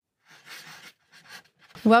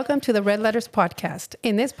Welcome to the Red Letters Podcast.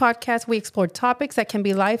 In this podcast, we explore topics that can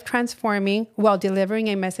be life-transforming while delivering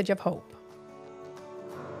a message of hope.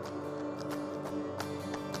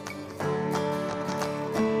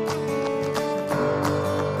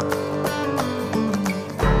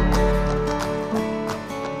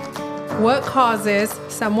 What causes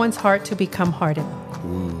someone's heart to become hardened?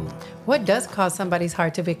 What does cause somebody's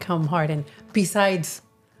heart to become hardened besides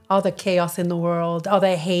all the chaos in the world, all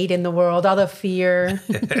the hate in the world, all the fear?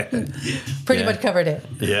 Pretty much covered it.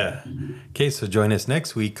 Yeah. Okay, so join us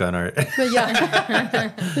next week on our...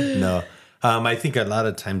 No. I think a lot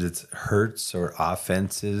of times it's hurts or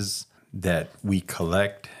offenses that we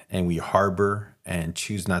collect and we harbor and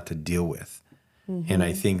choose not to deal with. Mm-hmm. And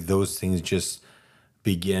I think those things just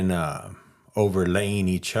begin overlaying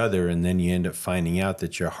each other, and then you end up finding out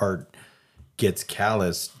that your heart gets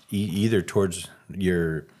calloused either towards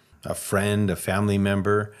a friend, a family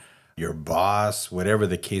member, your boss, whatever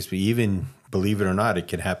the case be. Even, believe it or not, it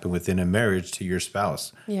can happen within a marriage to your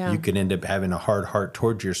spouse. Yeah. You can end up having a hard heart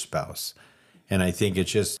towards your spouse. And I think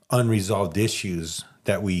it's just unresolved issues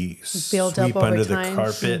that we build sweep up under over the time.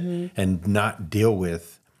 carpet and not deal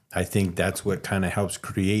with. I think that's what kind of helps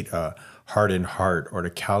create a hardened heart or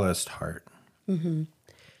the calloused heart. Mm-hmm.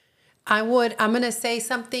 I'm going to say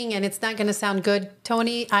something, and it's not going to sound good,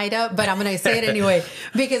 Tony, Ida, but I'm going to say it anyway.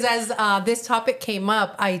 Because as this topic came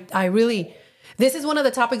up, this is one of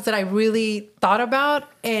the topics that I really thought about,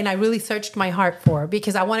 and I really searched my heart for,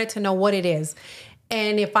 because I wanted to know what it is.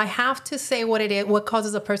 And if I have to say what it is, what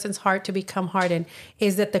causes a person's heart to become hardened,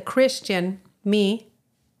 is that the Christian,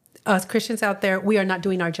 us Christians out there, we are not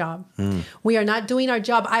doing our job. We are not doing our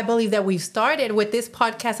job. I believe that we've started with this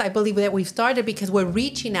podcast. I believe that we've started because we're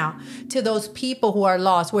reaching out to those people who are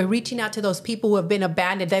lost. We're reaching out to those people who have been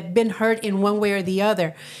abandoned, that have been hurt in one way or the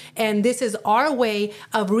other. And this is our way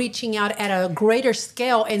of reaching out at a greater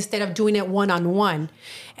scale instead of doing it one-on-one.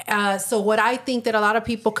 So what I think that a lot of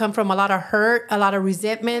people come from, a lot of hurt, a lot of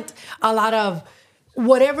resentment, a lot of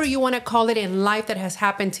whatever you want to call it in life that has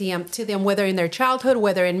happened to them, whether in their childhood,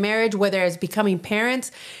 whether in marriage, whether as becoming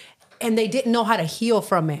parents, and they didn't know how to heal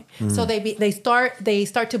from it. So they start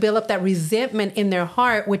to build up that resentment in their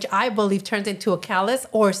heart, which I believe turns into a callus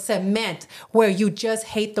or cement, where you just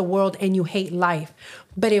hate the world and you hate life.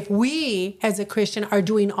 But if we, as a Christian, are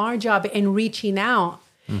doing our job and reaching out,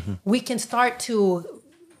 we can start to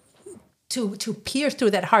pierce through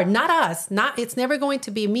that heart. Not us. It's never going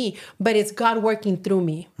to be me, but it's God working through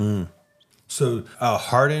me. So a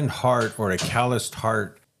hardened heart or a calloused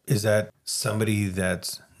heart, is that somebody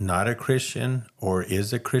that's not a Christian or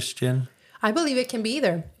is a Christian? I believe it can be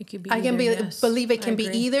either. It could be believe it can be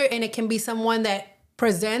either, and it can be someone that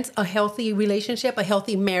presents a healthy relationship, a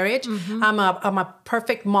healthy marriage. I'm a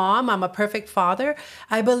perfect mom. I'm a perfect father.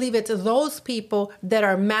 I believe it's those people that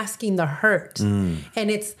are masking the hurt. And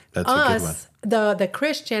it's us, the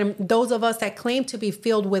Christian, those of us that claim to be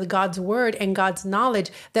filled with God's word and God's knowledge,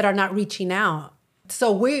 that are not reaching out.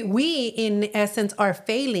 So we in essence are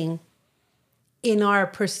failing in our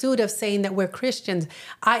pursuit of saying that we're Christians.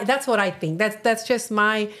 That's what I think. That's just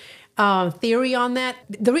my theory on that.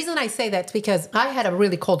 The reason I say that is because I had a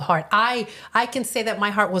really cold heart. I can say that my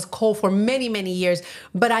heart was cold for many, many years,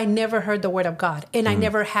 but I never heard the word of God, and I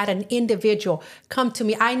never had an individual come to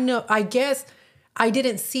me. I guess I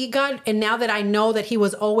didn't see God, and now that I know that he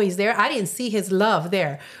was always there, I didn't see his love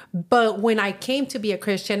there. But when I came to be a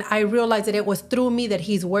Christian, I realized that it was through me that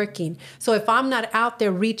he's working. So if I'm not out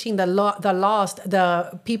there reaching the lost,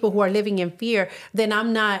 the people who are living in fear, then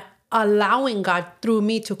I'm not allowing God through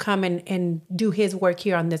me to come and do his work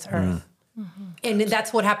here on this earth. And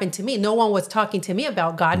that's what happened to me. No one was talking to me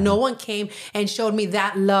about God. No one came and showed me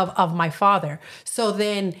that love of my Father. So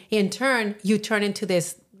then in turn, you turn into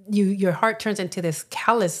this, your heart turns into this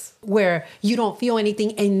callous where you don't feel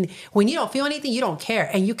anything. And when you don't feel anything, you don't care.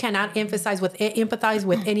 And you cannot empathize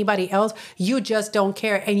with anybody else. You just don't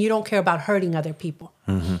care. And you don't care about hurting other people.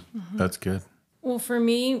 That's good. Well, for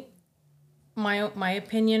me, my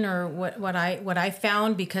opinion, or what I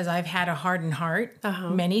found, because I've had a hardened heart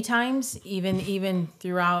many times, even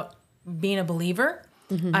throughout being a believer,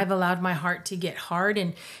 I've allowed my heart to get hard,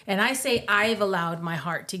 and I say I've allowed my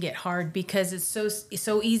heart to get hard because it's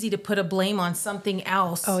so easy to put a blame on something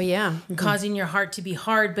else. Oh yeah, causing your heart to be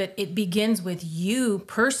hard, but it begins with you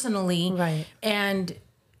personally, right? And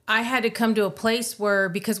I had to come to a place where,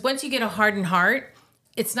 because once you get a hardened heart,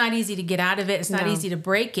 it's not easy to get out of it. It's not easy to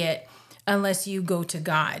break it unless you go to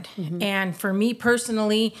God. And for me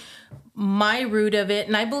personally, my root of it,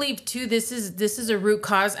 and I believe too, this is a root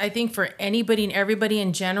cause, I think, for anybody and everybody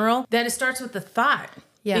in general, that it starts with the thought.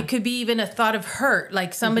 Yeah. It could be even a thought of hurt.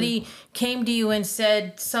 Like somebody came to you and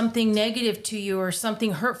said something negative to you or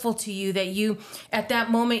something hurtful to you that you, at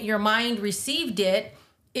that moment, your mind received it.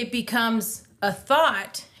 It becomes a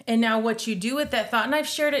thought. And now what you do with that thought, and I've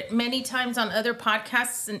shared it many times on other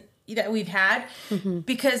podcasts that we've had,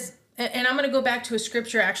 because, and I'm going to go back to a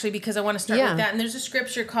scripture actually, because I want to start with that. And there's a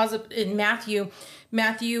scripture calls up in Matthew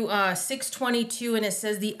 6:22, and it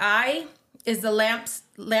says, the eye is the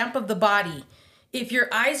lamp of the body. If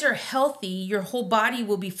your eyes are healthy, your whole body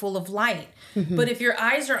will be full of light. But if your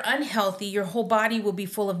eyes are unhealthy, your whole body will be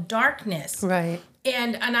full of darkness. Right.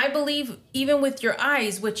 And I believe even with your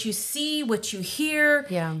eyes, what you see, what you hear,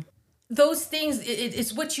 those things,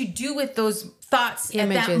 it's what you do with those thoughts at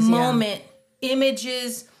that moment,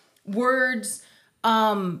 images, words.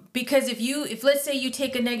 Because if let's say you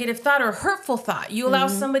take a negative thought or a hurtful thought, you allow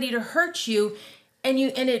somebody to hurt you, and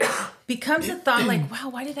it becomes a thought like, wow,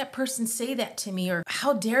 why did that person say that to me? Or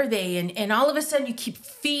how dare they? And all of a sudden you keep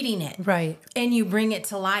feeding it. Right. And you bring it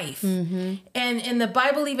to life. And the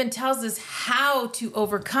Bible even tells us how to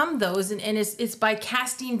overcome those. And it's by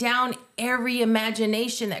casting down every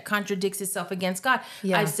imagination that contradicts itself against God.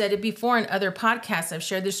 Yeah. I've said it before in other podcasts. I've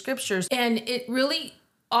shared the scriptures. And it really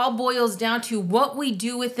all boils down to what we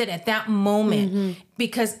do with it at that moment.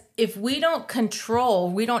 Because if we don't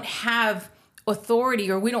control, we don't have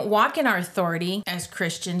authority, or we don't walk in our authority as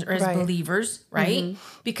Christians or as believers, right?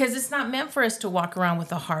 Because it's not meant for us to walk around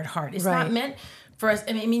with a hard heart. It's not meant for us.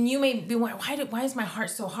 I mean, you may be wondering, why is my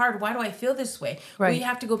heart so hard? Why do I feel this way? Well, you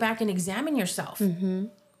have to go back and examine yourself.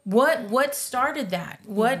 What started that?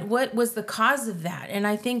 What was the cause of that? And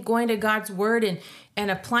I think going to God's word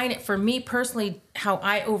and applying it, for me personally, how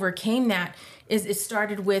I overcame that is it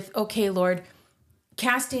started with, okay, Lord,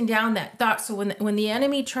 casting down that thought. So when the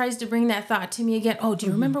enemy tries to bring that thought to me again, oh, do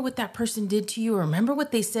you remember what that person did to you? Or remember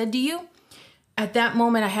what they said to you? At that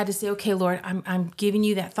moment, I had to say, okay, Lord, I'm giving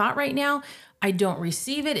you that thought right now. I don't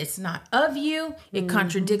receive it. It's not of you. It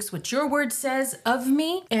contradicts what your word says of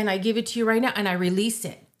me. And I give it to you right now, and I release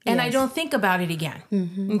it. And I don't think about it again.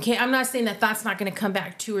 Okay. I'm not saying that thought's not going to come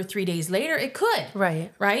back 2 or 3 days later. It could. Right.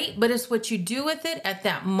 But it's what you do with it at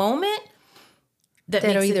that moment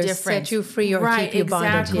that'll makes either a difference. Set you free or keep you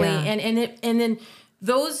bonded. Exactly. And then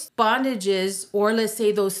those bondages, or let's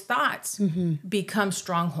say those thoughts, become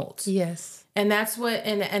strongholds. Yes. And that's what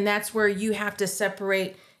and that's where you have to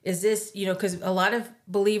separate. Is this, because a lot of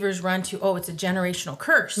believers run to, oh, it's a generational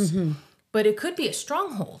curse. But it could be a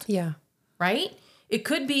stronghold. Yeah. Right? It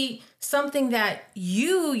could be something that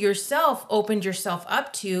you yourself opened yourself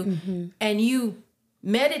up to, and you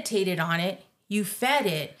meditated on it, you fed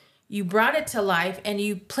it, you brought it to life, and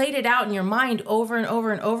you played it out in your mind over and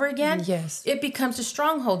over and over again. Yes. It becomes a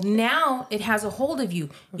stronghold. Now it has a hold of you.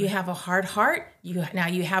 You have a hard heart. Now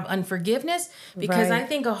you have unforgiveness, because I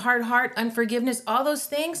think a hard heart, unforgiveness, all those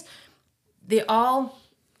things, they all,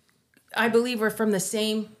 I believe, are from the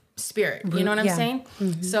same spirit. You know what I'm saying?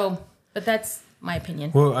 So, but that's my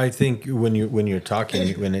opinion. Well, I think when you're talking,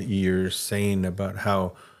 you're saying about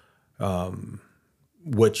how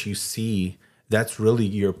what you see, that's really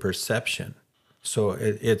your perception. So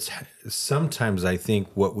it's sometimes, I think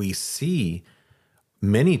what we see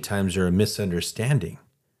many times are a misunderstanding,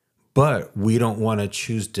 but we don't want to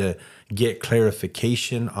choose to get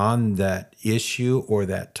clarification on that issue or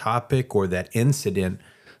that topic or that incident.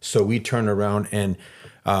 So we turn around and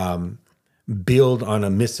build on a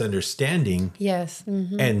misunderstanding. Yes.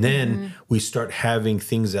 And then we start having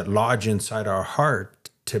things that lodge inside our heart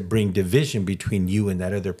to bring division between you and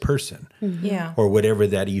that other person. Or whatever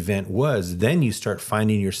that event was. Then you start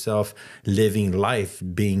finding yourself living life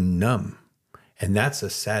being numb. And that's a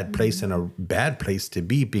sad place and a bad place to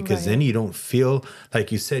be, because then you don't feel,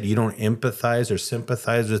 like you said, you don't empathize or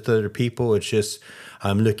sympathize with other people. It's just,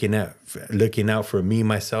 I'm looking out for me,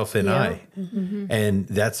 myself, and I. And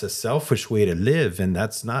that's a selfish way to live. And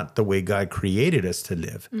that's not the way God created us to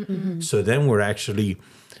live. So then we're actually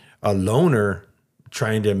a loner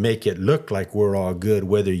trying to make it look like we're all good,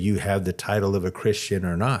 whether you have the title of a Christian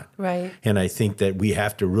or not. Right. And I think that we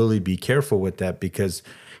have to really be careful with that, because,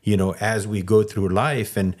 as we go through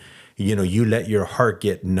life and, you let your heart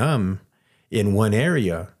get numb in one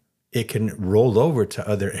area, it can roll over to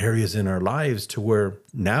other areas in our lives, to where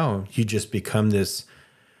now you just become this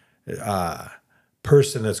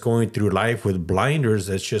person that's going through life with blinders,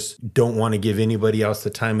 that's just don't want to give anybody else the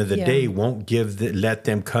time of the day, won't let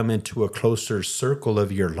them come into a closer circle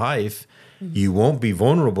of your life. You won't be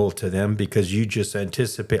vulnerable to them because you just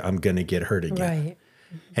anticipate, I'm going to get hurt again.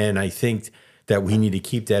 And I think that we need to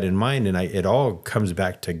keep that in mind. And it all comes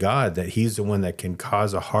back to God, that he's the one that can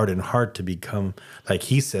cause a hardened heart to become, like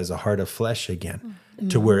he says, a heart of flesh again,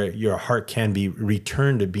 to where your heart can be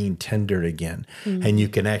returned to being tender again. And you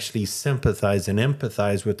can actually sympathize and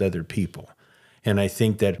empathize with other people. And I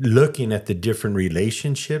think that looking at the different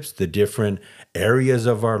relationships, the different areas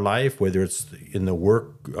of our life, whether it's in the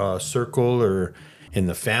work circle or in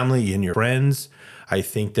the family, in your friends, I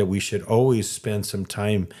think that we should always spend some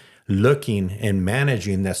time looking and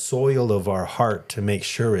managing the soil of our heart to make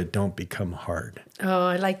sure it don't become hard. Oh,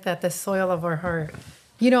 I like that, the soil of our heart.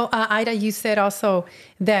 You know, Ida, you said also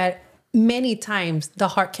that many times the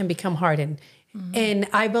heart can become hardened. And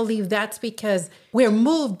I believe that's because we're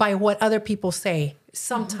moved by what other people say.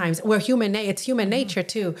 Sometimes we're human. It's human nature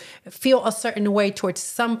to feel a certain way towards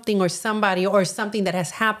something or somebody or something that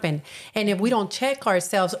has happened. And if we don't check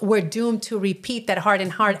ourselves, we're doomed to repeat that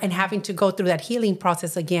hardened heart and having to go through that healing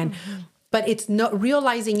process again. But it's not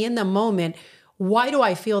realizing in the moment, why do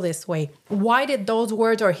I feel this way? Why did those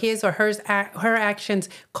words or his or her actions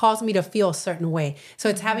cause me to feel a certain way? So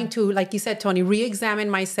it's having to, like you said, Tony, re-examine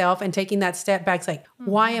myself and taking that step back. It's like,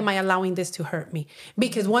 why am I allowing this to hurt me?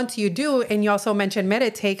 Because once you do, and you also mentioned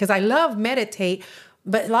meditate, because I love meditate,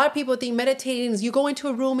 but a lot of people think meditating is you go into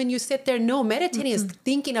a room and you sit there. No, meditating is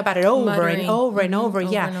thinking about it over and over and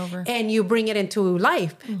over. And you bring it into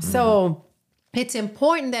life. So it's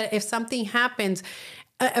important that if something happens,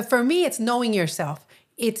 for me, it's knowing yourself.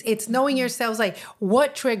 It's knowing yourselves, like,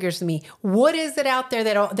 what triggers me? What is it out there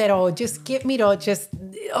that'll just get me to just,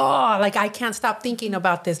 like, I can't stop thinking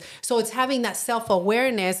about this. So it's having that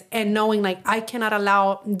self-awareness and knowing, like, I cannot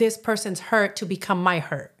allow this person's hurt to become my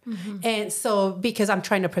hurt. And so, because I'm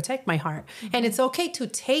trying to protect my heart. And it's okay to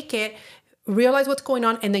take it, realize what's going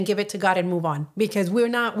on, and then give it to God and move on. Because we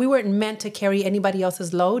weren't meant to carry anybody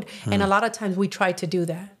else's load. And a lot of times we try to do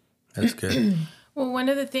that. That's good. Well, one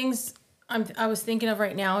of the things I was thinking of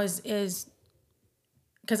right now is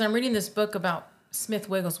because I'm reading this book about Smith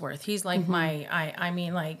Wigglesworth. He's like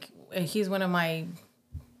he's one of my,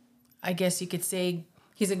 I guess you could say,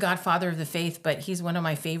 he's a godfather of the faith, but he's one of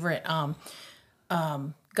my favorite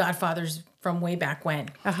godfathers from way back when.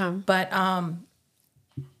 But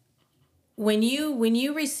when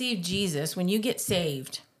you receive Jesus, when you get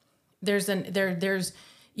saved,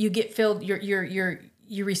 you get filled.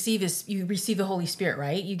 You receive the Holy Spirit,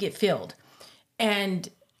 right? You get filled. And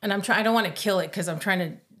I don't want to kill it because I'm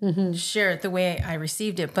trying to share it the way I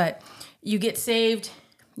received it, but you get saved,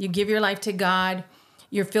 you give your life to God,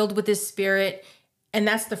 you're filled with His Spirit, and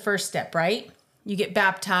that's the first step, right? You get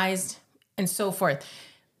baptized and so forth.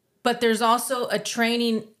 But there's also a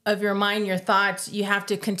training of your mind, your thoughts. You have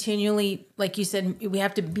to continually, like you said, we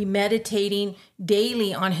have to be meditating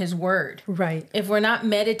daily on His Word. Right. If we're not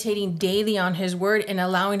meditating daily on His Word and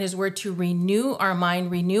allowing His Word to renew our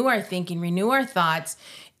mind, renew our thinking, renew our thoughts,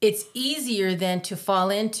 it's easier then to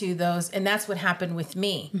fall into those. And that's what happened with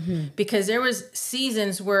me. Because there was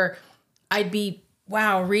seasons where I'd be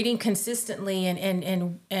reading consistently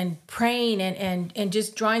and praying and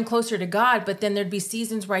just drawing closer to God. But then there'd be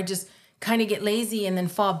seasons where I just kind of get lazy and then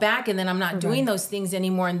fall back, and then I'm not doing those things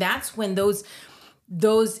anymore. And that's when those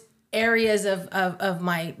areas of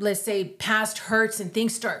my, let's say, past hurts and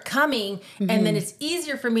things start coming. And then it's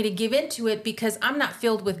easier for me to give into it because I'm not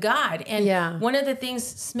filled with God. And one of the things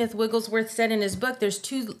Smith Wigglesworth said in his book, there's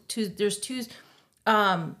two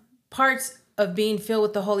parts of being filled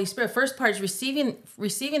with the Holy Spirit. First part is receiving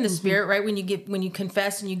the Spirit, right? When you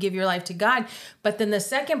confess and you give your life to God. But then the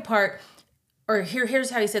second part, or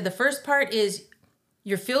here's how he said, the first part is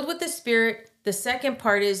you're filled with the Spirit. The second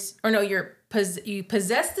part is, you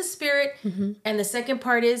possess the Spirit. And the second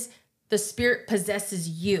part is the Spirit possesses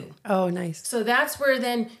you. Oh, nice. So that's where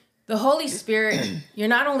then the Holy Spirit, you're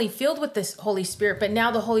not only filled with this Holy Spirit, but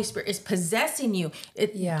now the Holy Spirit is possessing you.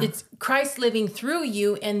 It's Christ living through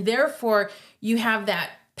you, and therefore you have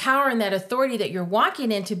that power and that authority that you're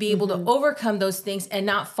walking in to be able to overcome those things and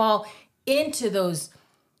not fall into those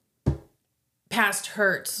past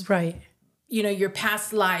hurts. Right. Your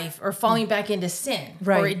past life, or falling back into sin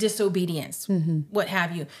or disobedience, what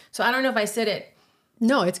have you. So I don't know if I said it.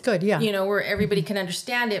 No, it's good. Yeah. Where everybody can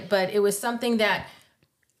understand it, but it was something that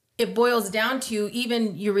it boils down to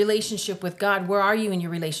even your relationship with God. Where are you in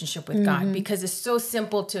your relationship with God? Because it's so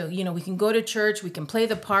simple to, we can go to church, we can play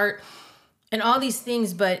the part and all these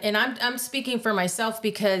things, and I'm speaking for myself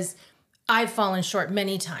because I've fallen short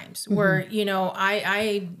many times where,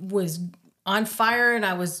 I was on fire and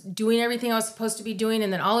I was doing everything I was supposed to be doing.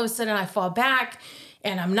 And then all of a sudden I fall back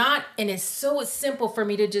and I'm not. And it's so simple for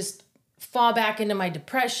me to just fall back into my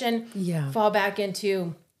depression, fall back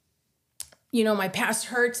into my past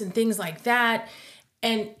hurts and things like that.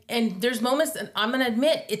 And there's moments that I'm going to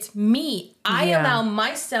admit it's me. I allow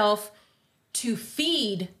myself to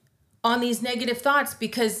feed on these negative thoughts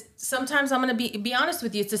because sometimes I'm going to be honest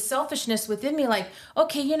with you. It's a selfishness within me. Like,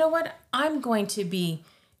 okay, you know what? I'm going to be,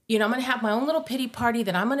 I'm going to have my own little pity party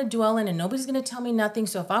that I'm going to dwell in and nobody's going to tell me nothing.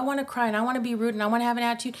 So if I want to cry and I want to be rude and I want to have an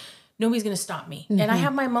attitude, nobody's going to stop me. Mm-hmm. And I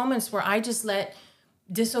have my moments where I just let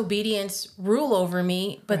disobedience rule over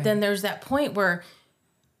me. But then there's that point where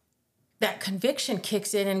that conviction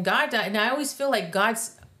kicks in and and I always feel like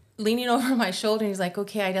God's leaning over my shoulder and he's like,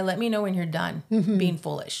 okay, Ida, let me know when you're done being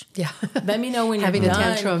foolish. Yeah. Let me know when you're having done.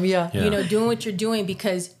 Having a tantrum, doing what you're doing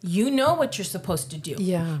because you know what you're supposed to do.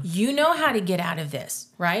 Yeah. You know how to get out of this,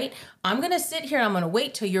 right? I'm going to sit here and I'm going to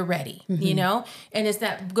wait till you're ready, And as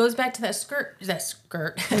that goes back to that scripture,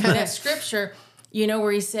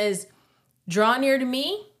 where he says, draw near to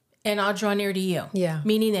me and I'll draw near to you. Yeah.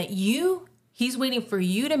 Meaning that he's waiting for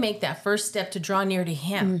you to make that first step to draw near to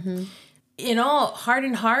him. In all,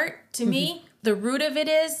 hardened heart, to me, the root of it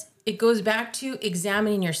goes back to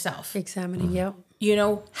examining yourself.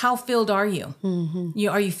 How filled are you?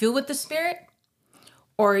 Are you filled with the Spirit?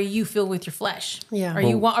 Or are you filled with your flesh? Yeah. Are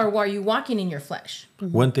you walking in your flesh?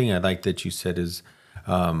 One thing I like that you said is,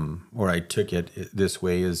 or I took it this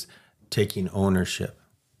way, is taking ownership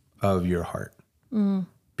of your heart.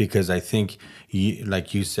 Because I think,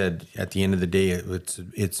 like you said, at the end of the day,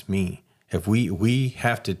 it's me. If we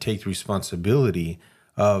have to take responsibility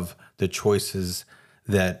of the choices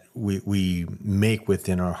that we make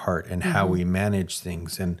within our heart and how we manage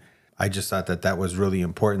things. And I just thought that was really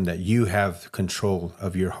important, that you have control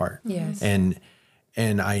of your heart. Yes. And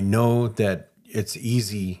I know that it's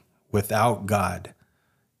easy without God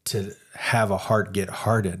to have a heart get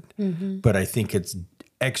hardened. But I think it's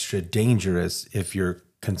extra dangerous if you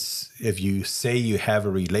say you have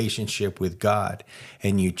a relationship with God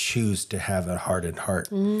and you choose to have a hardened heart,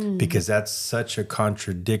 because that's such a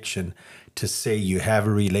contradiction to say you have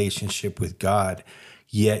a relationship with God,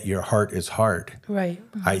 yet your heart is hard. Right.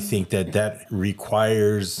 I think that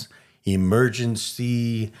requires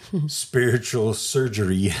emergency spiritual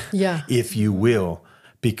surgery, if you will,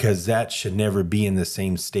 because that should never be in the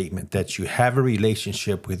same statement, that you have a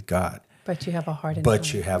relationship with God. But you have a hardened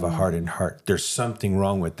heart. You have a hardened heart. There's something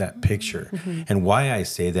wrong with that picture. And why I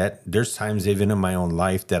say that, there's times even in my own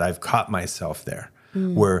life that I've caught myself there,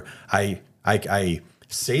 where I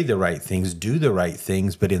say the right things, do the right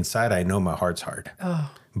things, but inside I know my heart's hard.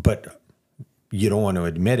 But you don't want to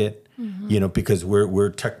admit it, because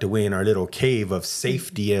we're tucked away in our little cave of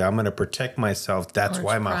safety and I'm going to protect myself. That's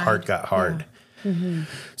why my heart got hard.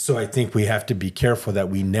 So I think we have to be careful that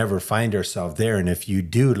we never find ourselves there. And if you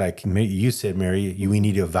do, like you said, Mary, we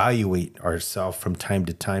need to evaluate ourselves from time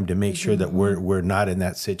to time to make sure that we're not in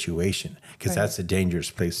that situation, because that's a dangerous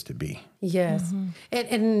place to be. Yes.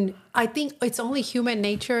 And I think it's only human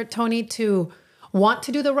nature, Tony, to want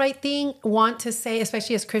to do the right thing, want to say,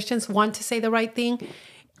 especially as Christians, want to say the right thing.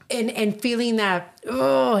 And feeling that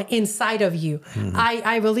inside of you.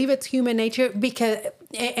 I believe it's human nature, because,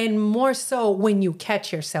 and more so when you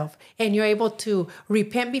catch yourself and you're able to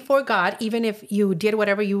repent before God, even if you did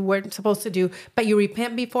whatever you weren't supposed to do, but you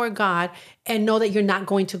repent before God and know that you're not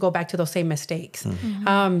going to go back to those same mistakes.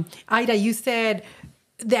 Ida, you said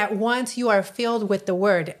that once you are filled with the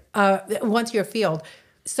word, once you're filled,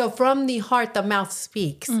 so from the heart, the mouth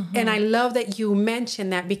speaks. And I love that you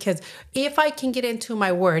mentioned that, because if I can get into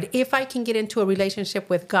my word, if I can get into a relationship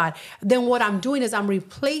with God, then what I'm doing is I'm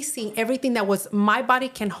replacing everything that was my body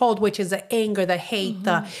can hold, which is the anger, the hate,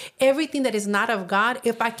 the everything that is not of God.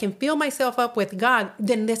 If I can fill myself up with God,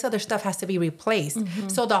 then this other stuff has to be replaced.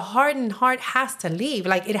 So the hardened heart has to leave.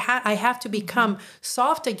 Like I have to become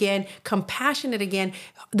soft again, compassionate again,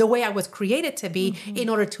 the way I was created to be in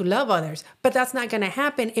order to love others. But that's not going to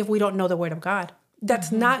happen if we don't know the word of God.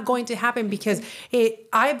 That's not going to happen, because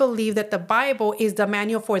I believe that the Bible is the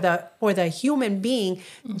manual for the human being.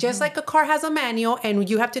 Just like a car has a manual and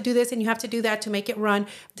you have to do this and you have to do that to make it run,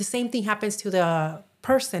 the same thing happens to the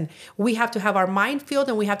person. We have to have our mind filled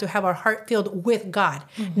and we have to have our heart filled with God,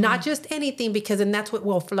 not just anything, because then that's what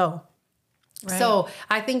will flow. Right. So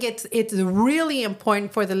I think it's really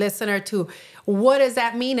important for the listener to, what does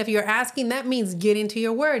that mean? If you're asking, that means get into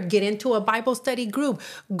your word, get into a Bible study group,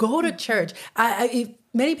 go to church.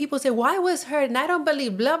 Many people say, well, I was hurt and I don't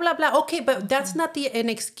believe, blah, blah, blah. Okay, but that's not an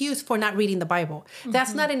excuse for not reading the Bible.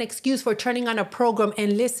 That's not an excuse for turning on a program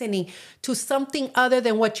and listening to something other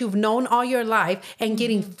than what you've known all your life and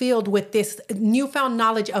getting filled with this newfound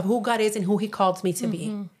knowledge of who God is and who he calls me to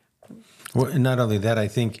be. Well, and not only that, I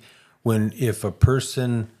think if a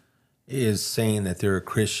person is saying that they're a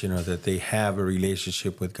Christian or that they have a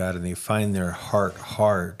relationship with God and they find their heart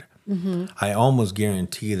hard, I almost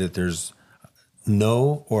guarantee that there's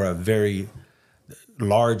no or a very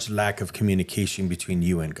large lack of communication between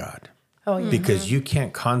you and God. Oh, yeah. Because you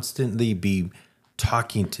can't constantly be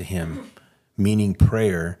talking to him, meaning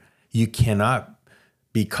prayer. You cannot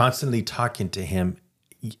be constantly talking to him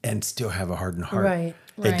and still have a hardened heart. Right.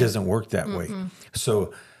 It doesn't work that way.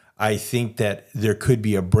 So I think that there could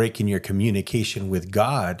be a break in your communication with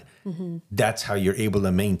God. That's how you're able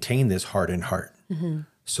to maintain this hardened heart.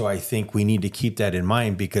 So I think we need to keep that in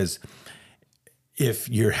mind, because if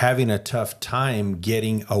you're having a tough time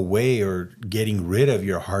getting away or getting rid of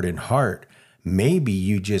your hardened heart, maybe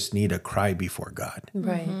you just need to cry before God.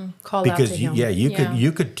 Right. Call Because out to him.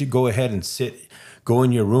 you could go ahead and go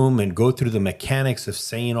in your room and go through the mechanics of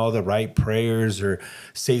saying all the right prayers or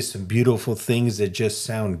say some beautiful things that just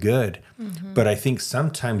sound good. But I think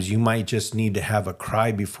sometimes you might just need to have a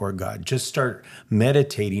cry before God. Just start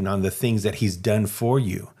meditating on the things that he's done for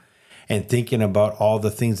you and thinking about all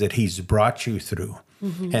the things that he's brought you through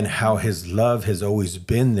and how his love has always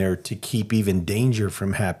been there to keep even danger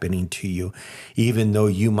from happening to you, even though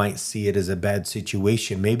you might see it as a bad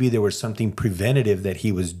situation. Maybe there was something preventative that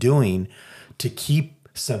he was doing to keep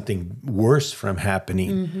something worse from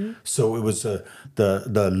happening. So it was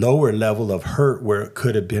the lower level of hurt where it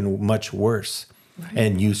could have been much worse.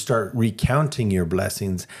 And you start recounting your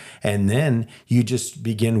blessings, and then you just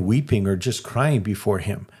begin weeping or just crying before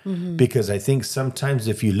him. Because I think sometimes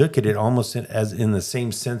if you look at it almost as in the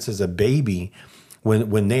same sense as a baby,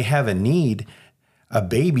 when they have a need, a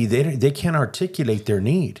baby, they can't articulate their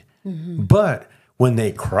need. But when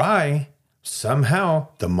they cry, somehow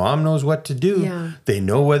the mom knows what to do. Yeah. They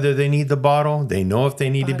know whether they need the bottle. They know if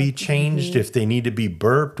they need to be changed, if they need to be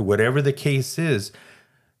burped, whatever the case is.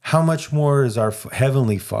 How much more is our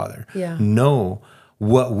Heavenly Father know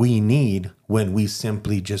what we need when we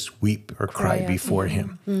simply just weep or cry before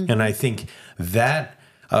him? And I think that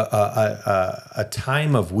a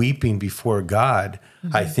time of weeping before God,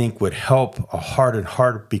 I think would help a hardened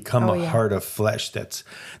heart become a heart of flesh that's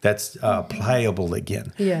pliable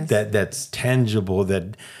again, that's tangible,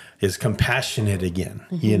 that is compassionate again.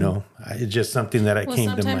 You know, it's just something that came to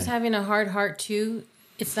mind. Sometimes having a hard heart too,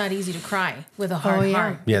 it's not easy to cry with a hard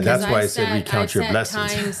heart. Yeah, that's why I said recount your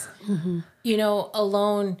blessings. Times,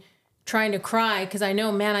 alone trying to cry because I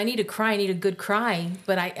know, man, I need to cry. I need a good cry,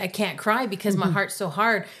 but I can't cry because my heart's so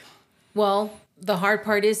hard. Well, the hard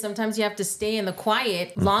part is sometimes you have to stay in the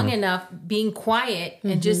quiet long enough, being quiet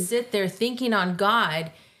and just sit there thinking on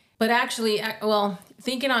God. But actually,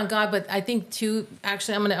 thinking on God, but I think too,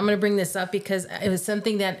 actually, I'm gonna bring this up because it was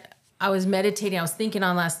something that I was meditating, I was thinking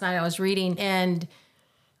on last night. I was reading, and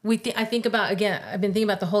I think about, again, I've been thinking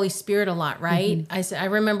about the Holy Spirit a lot, right? I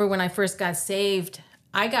remember when I first got saved,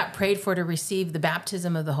 I got prayed for to receive the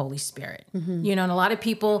baptism of the Holy Spirit. And a lot of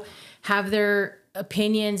people have their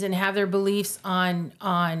opinions and have their beliefs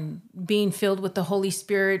on being filled with the Holy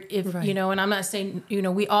Spirit. And I'm not saying,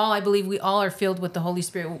 I believe we all are filled with the Holy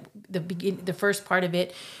Spirit, the first part of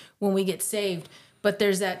it when we get saved. But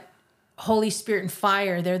there's that Holy Spirit and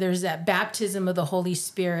fire there's that baptism of the Holy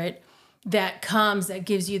Spirit that comes, that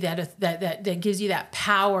gives you that gives you that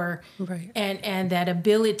power, and that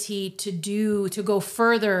ability to go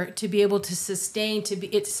further, to be able to sustain,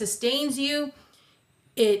 it sustains you.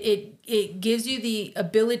 It gives you the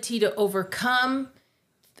ability to overcome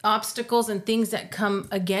obstacles and things that come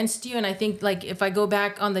against you. And I think, like, if I go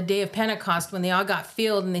back on the day of Pentecost, when they all got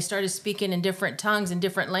filled and they started speaking in different tongues and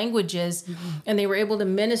different languages, and they were able to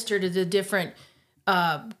minister to the different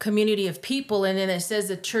community of people, and then it says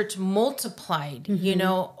the church multiplied,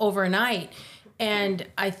 overnight. And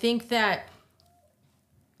I think that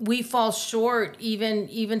we fall short,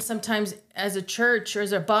 even sometimes as a church or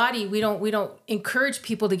as a body. We don't encourage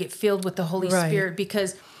people to get filled with the Holy Spirit,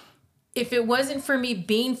 because if it wasn't for me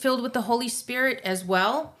being filled with the Holy Spirit as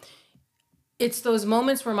well, it's those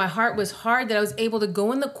moments where my heart was hard that I was able to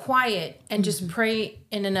go in the quiet and just pray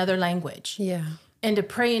in another language. Yeah. And to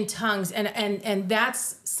pray in tongues. And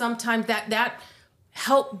that's sometimes that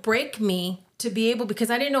helped break me to be able,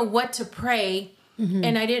 because I didn't know what to pray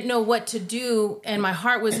and I didn't know what to do, and my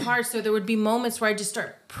heart was hard. So there would be moments where I just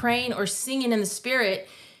start praying or singing in the Spirit,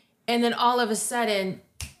 and then all of a sudden,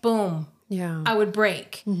 boom, I would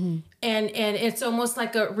break. And it's almost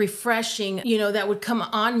like a refreshing, that would come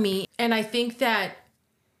on me. And I think that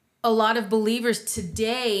a lot of believers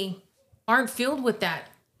today aren't filled with that.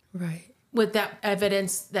 With that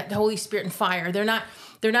evidence, that Holy Spirit and fire. They're not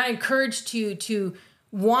encouraged to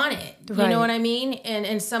want it. You Right. know what I mean?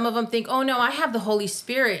 And some of them think, oh no, I have the Holy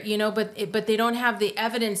Spirit, you know, but they don't have the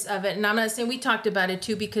evidence of it. And I'm not saying, we talked about it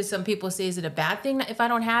too, because some people say, is it a bad thing if I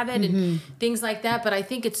don't have it, and things like that. But I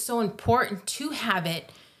think it's so important to have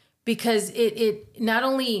it, because it not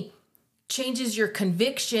only changes your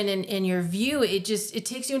conviction and your view, it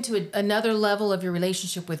takes you into another level of your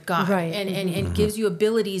relationship with God, Right. and gives you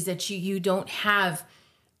abilities that you don't have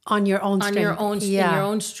on your own strength. in your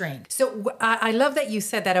own strength. So I love that you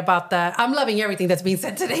said that about I'm loving everything that's being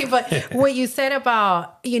said today, but what you said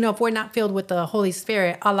about, you know, if we're not filled with the Holy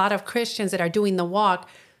Spirit, a lot of Christians that are doing the walk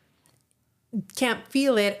can't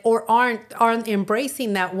feel it, or aren't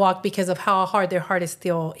embracing that walk because of how hard their heart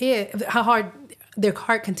how hard their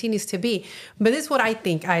heart continues to be. But this is what I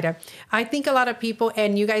think, Ida. I think a lot of people,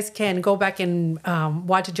 and you guys can go back and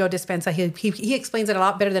watch Joe Dispenza. He explains it a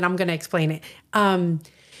lot better than I'm going to explain it.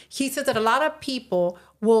 He says that a lot of people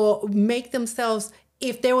will make themselves,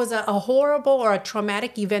 if there was a horrible or a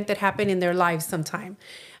traumatic event that happened in their lives sometime,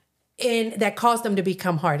 and that caused them to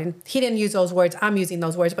become hardened. He didn't use those words. I'm using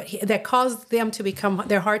those words, but that caused them to become,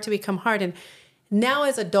 their heart to become hardened. Now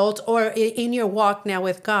as adults, or in your walk now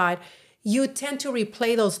with God, you tend to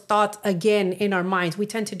replay those thoughts again in our minds. We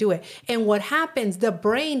tend to do it. And what happens, the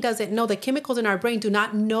brain doesn't know, the chemicals in our brain do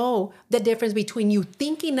not know the difference between you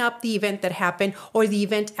thinking up the event that happened or the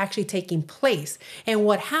event actually taking place. And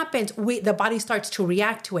what happens, the body starts to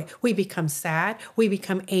react to it. We become sad, we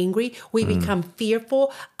become angry, we become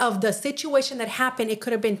fearful of the situation that happened. It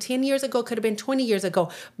could have been 10 years ago, could have been 20 years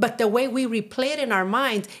ago. But the way we replay it in our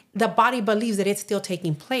minds, the body believes that it's still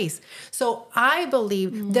taking place. So I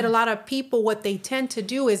believe that a lot of people, what they tend to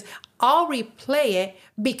do is, I'll replay it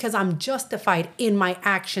because I'm justified in my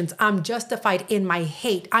actions. I'm justified in my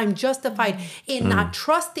hate. I'm justified in not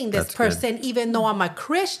trusting this person, even though I'm a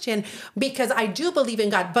Christian, because I do believe in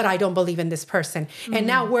God, but I don't believe in this person. And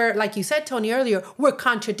now we're, like you said, Tony, earlier, we're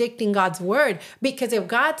contradicting God's word, because if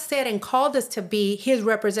God said and called us to be his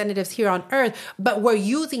representatives here on earth, but we're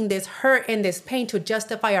using this hurt and this pain to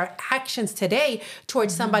justify our actions today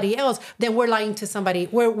towards somebody else, then we're lying to somebody.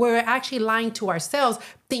 We're actually lying to ourselves,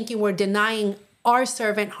 thinking we're denying our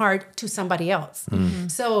servant heart to somebody else.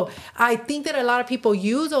 So I think that a lot of people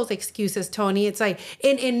use those excuses, Tony. It's like,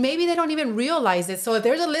 and maybe they don't even realize it. So if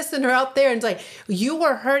there's a listener out there and it's like, you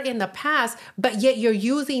were hurt in the past, but yet you're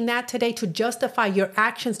using that today to justify your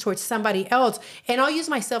actions towards somebody else. And I'll use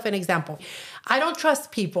myself as an example. I don't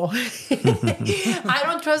trust people. I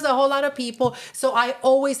don't trust a whole lot of people. So I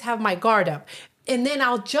always have my guard up. And then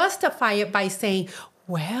I'll justify it by saying,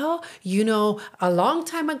 well, you know, a long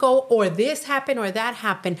time ago, or this happened or that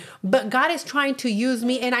happened, but God is trying to use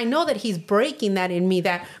me. And I know that he's breaking that in me,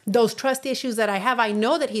 that those trust issues that I have, I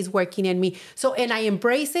know that he's working in me. So, and I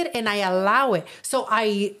embrace it and I allow it. So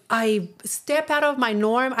I step out of my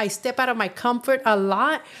norm. I step out of my comfort a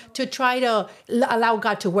lot to try to allow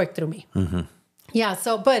God to work through me. Yeah.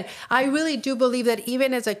 So, but I really do believe that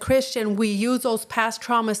even as a Christian, we use those past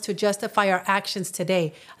traumas to justify our actions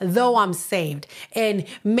today, though I'm saved, and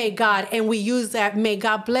and we use that, may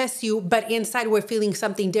God bless you. But inside we're feeling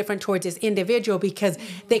something different towards this individual because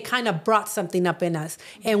they kind of brought something up in us,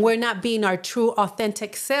 and we're not being our true,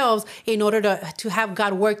 authentic selves in order to have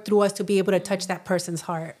God work through us to be able to touch that person's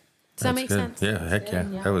heart. Does that make sense? Yeah. Heck yeah.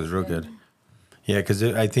 That was real good. Yeah. Because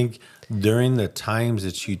I think during the times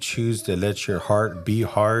that you choose to let your heart be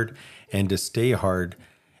hard and to stay hard,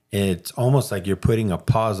 it's almost like you're putting a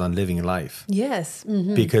pause on living life. Yes.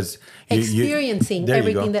 Because experiencing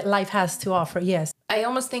everything that life has to offer. Yes. I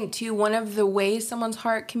almost think too, one of the ways someone's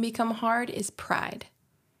heart can become hard is pride.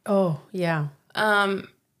 Oh, yeah.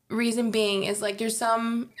 Reason being is like there's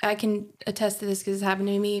some, I can attest to this because it's happened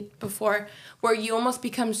to me before, where you almost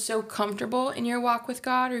become so comfortable in your walk with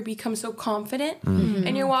God, or become so confident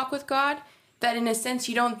in your walk with God, that in a sense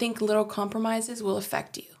you don't think little compromises will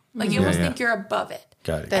affect you. Like you almost think you're above it.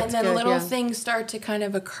 Got it. And then little things start to kind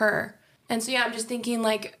of occur. And so I'm just thinking,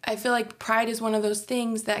 like, I feel like pride is one of those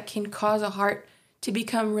things that can cause a heart to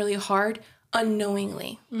become really hard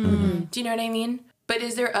unknowingly. Do you know what I mean? But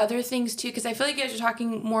is there other things too? Because I feel like you guys are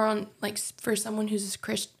talking more on like for someone who's a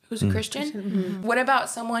Christian. What about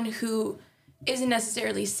someone who isn't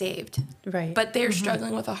necessarily saved, right? But they're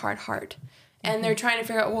struggling with a hard heart, and they're trying to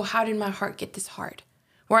figure out, well, how did my heart get this hard,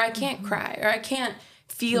 where I can't cry, or I can't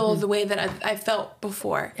feel the way that I felt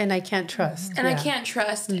before, and I can't trust, and I can't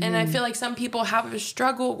trust, and I feel like some people have a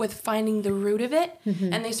struggle with finding the root of it,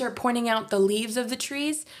 and they start pointing out the leaves of the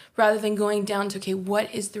trees rather than going down to, okay,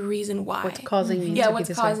 what is the reason why? What's causing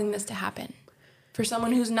what's causing this to happen for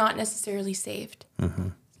someone who's not necessarily saved?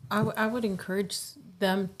 I would encourage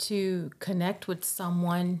them to connect with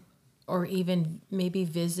someone or even maybe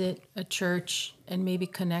visit a church and maybe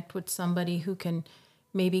connect with somebody who can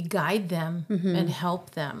maybe guide them and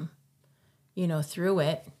help them, through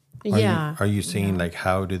it. Are you saying like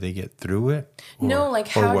how do they get through it? No, like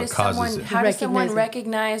how does someone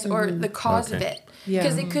recognize or the cause of it?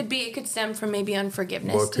 Because it could stem from maybe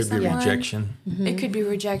unforgiveness. Or it could be rejection. It could be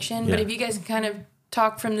rejection. But if you guys can kind of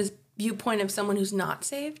talk from this viewpoint of someone who's not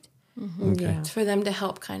saved, it's for them to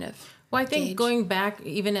help kind of. Well, I think going back,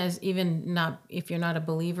 if you're not a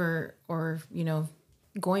believer, or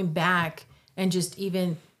going back and just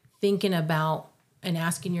even thinking about and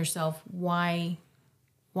asking yourself, why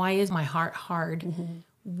is my heart hard?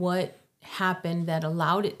 What happened that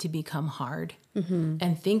allowed it to become hard?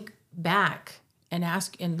 And think back and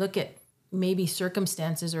ask and look at maybe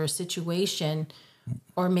circumstances or a situation,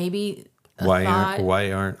 or maybe why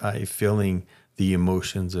aren't I feeling the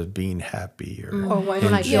emotions of being happy or why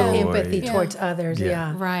don't I feel empathy towards others?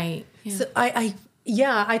 Yeah. Right. Yeah. So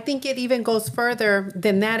I think it even goes further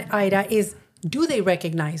than that, Ida, is do they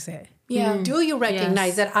recognize it? Yeah. Do you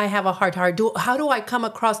recognize that I have a hard heart? How do I come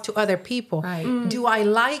across to other people? Right. Do I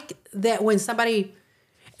like that when somebody,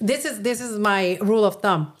 this is my rule of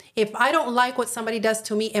thumb. If I don't like what somebody does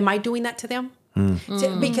to me, am I doing that to them?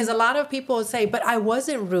 Because a lot of people say, but I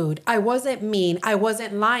wasn't rude, I wasn't mean, I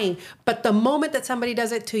wasn't lying. But the moment that somebody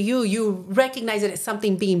does it to you, you recognize it as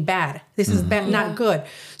something being bad. This is bad, not good.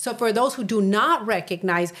 So for those who do not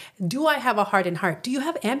recognize, do I have a hardened heart? Do you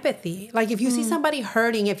have empathy? Like if you see somebody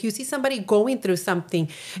hurting, if you see somebody going through something,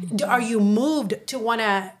 are you moved to want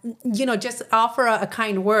to, just offer a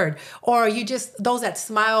kind word? Or are you just those that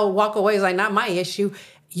smile, walk away, is like, not my issue?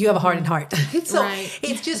 You have a hardened heart. So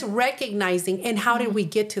it's just recognizing, and how did we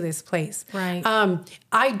get to this place? Right.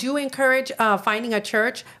 I do encourage finding a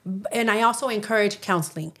church, and I also encourage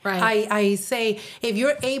counseling. Right. I say, if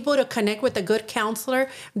you're able to connect with a good counselor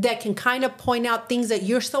that can kind of point out things that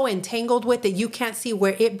you're so entangled with that you can't see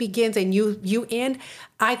where it begins and you end,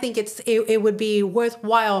 I think it would be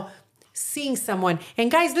worthwhile seeing someone.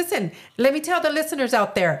 And guys, listen, let me tell the listeners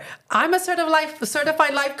out there, I'm a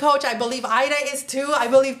certified life coach. I believe Ida is too. I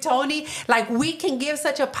believe Tony. Like, we can give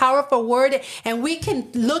such a powerful word, and we can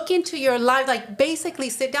look into your life, like basically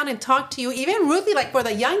sit down and talk to you. Even Ruthie, like for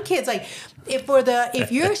the young kids, like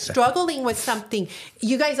if you're struggling with something,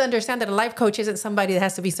 you guys understand that a life coach isn't somebody that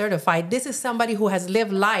has to be certified. This is somebody who has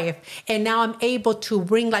lived life, and now I'm able to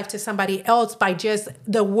bring life to somebody else by just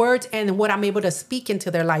the words and what I'm able to speak into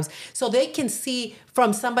their lives, so they can see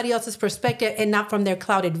from somebody else's perspective and not from their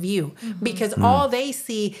clouded view. Because all they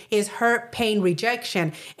see is hurt, pain,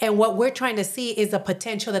 rejection. And what we're trying to see is the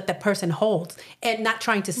potential that the person holds, and not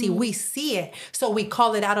trying to see. We see it, so we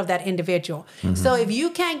call it out of that individual. So if you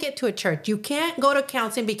can't get to a church, you can't go to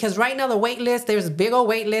counseling, because right now the wait list, there's a big old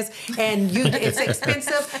wait list, and it's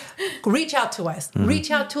expensive. Reach out to us.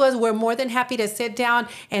 Reach out to us. We're more than happy to sit down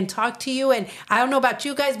and talk to you. And I don't know about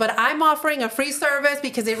you guys, but I'm offering a free service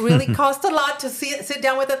because it really costs a lot to sit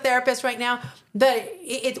down with a therapist right now. But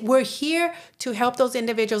we're here to help those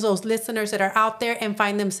individuals, those listeners that are out there and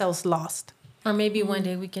find themselves lost. Or maybe one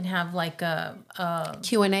day we can have like a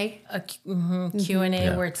Q&A.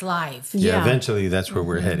 Q&A where it's live. Yeah, eventually that's where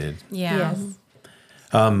we're headed. Yeah.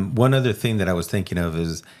 Yes. One other thing that I was thinking of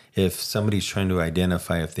is, if somebody's trying to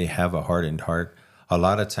identify if they have a hardened heart, a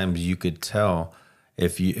lot of times you could tell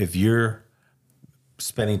if you're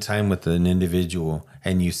spending time with an individual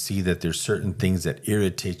and you see that there's certain things that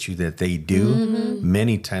irritate you that they do,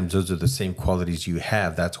 many times those are the same qualities you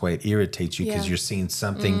have. That's why it irritates you, because you're seeing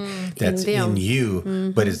something that's in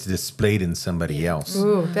you, but it's displayed in somebody else.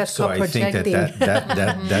 Ooh, that's so I think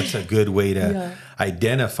that's a good way to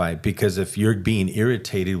identify, because if you're being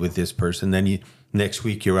irritated with this person, then next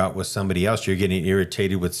week you're out with somebody else, you're getting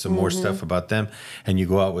irritated with some more stuff about them, and you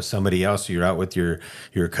go out with somebody else, you're out with your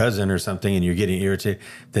cousin or something, and you're getting irritated,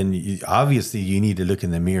 then obviously you need to look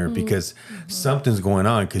in the mirror, because something's going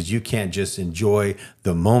on, because you can't just enjoy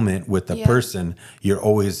the moment with the person. You're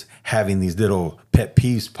always having these little pet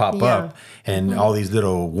peeves pop up, and all these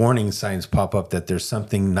little warning signs pop up that there's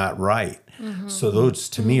something not right. So those,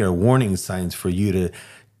 to me, are warning signs for you to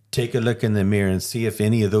take a look in the mirror and see if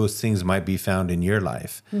any of those things might be found in your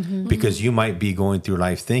life. Because you might be going through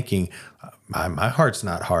life thinking, my heart's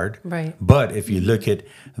not hard. Right. But if you look at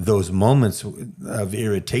those moments of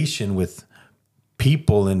irritation with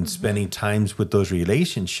people and spending times with those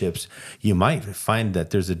relationships, you might find that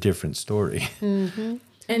there's a different story. And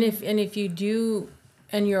if you do,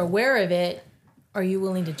 and you're aware of it, are you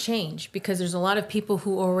willing to change? Because there's a lot of people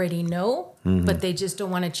who already know, but they just don't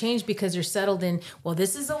want to change because they're settled in, well,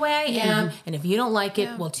 this is the way I am. And if you don't like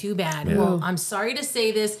it, well, too bad. Well, I'm sorry to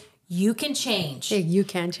say this. you can change. Hey, you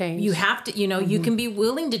can change. You have to, you can be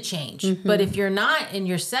willing to change. But if you're not and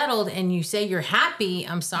you're settled and you say you're happy,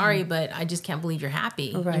 I'm sorry, but I just can't believe you're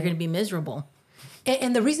happy. Right. You're going to be miserable.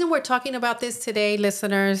 And the reason we're talking about this today,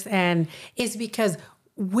 listeners, is because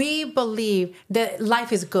we believe that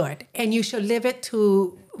life is good and you should live it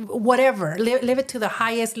to whatever, live it to the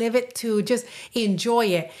highest, live it to just enjoy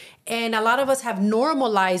it. And a lot of us have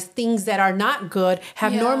normalized things that are not good,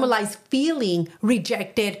 have normalized feeling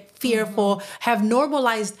rejected, fearful, have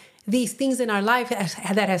normalized these things in our life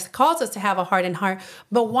that has caused us to have a hardened heart.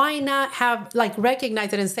 But why not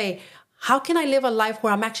recognize it and say, how can I live a life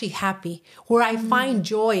where I'm actually happy, where I find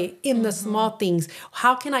joy in the small things?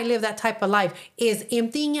 How can I live that type of life? Is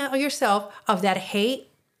emptying yourself of that hate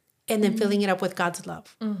and then filling it up with God's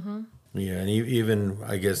love. Yeah, and even,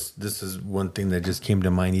 I guess this is one thing that just came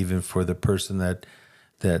to mind, even for the person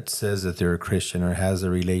that says that they're a Christian or has a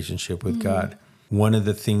relationship with God. One of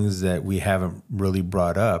the things that we haven't really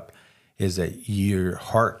brought up is that your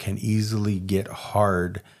heart can easily get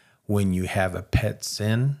hard when you have a pet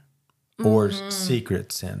sin or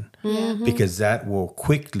secret sin, because that will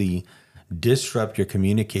quickly disrupt your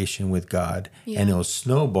communication with God, and it'll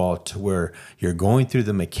snowball to where you're going through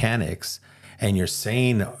the mechanics and you're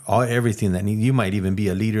saying everything that you might even be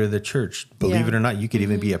a leader of the church. Believe it or not, you could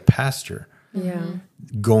even be a pastor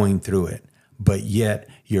going through it. But yet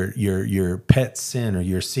your pet sin or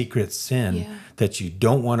your secret sin that you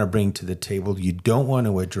don't want to bring to the table, you don't want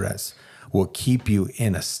to address, will keep you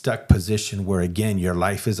in a stuck position where, again, your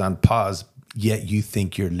life is on pause, yet you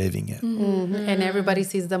think you're living it. And everybody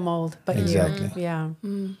sees the mold. But exactly.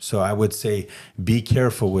 You. So I would say be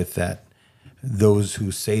careful with that. Those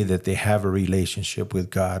who say that they have a relationship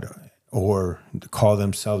with God or call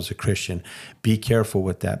themselves a Christian, be careful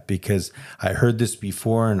with that, because I heard this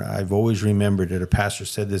before and I've always remembered that a pastor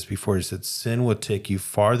said this before. He said, sin will take you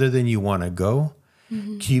farther than you want to go,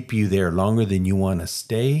 keep you there longer than you want to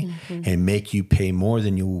stay, and make you pay more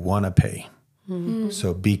than you want to pay.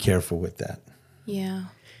 So be careful with that. Yeah,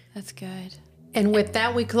 that's good. And with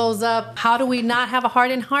that, we close up. How do we not have a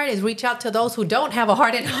hardened heart? Is reach out to those who don't have a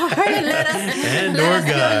hardened heart and let us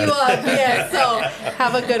fill you up. Yeah, so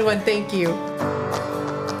have a good one. Thank you.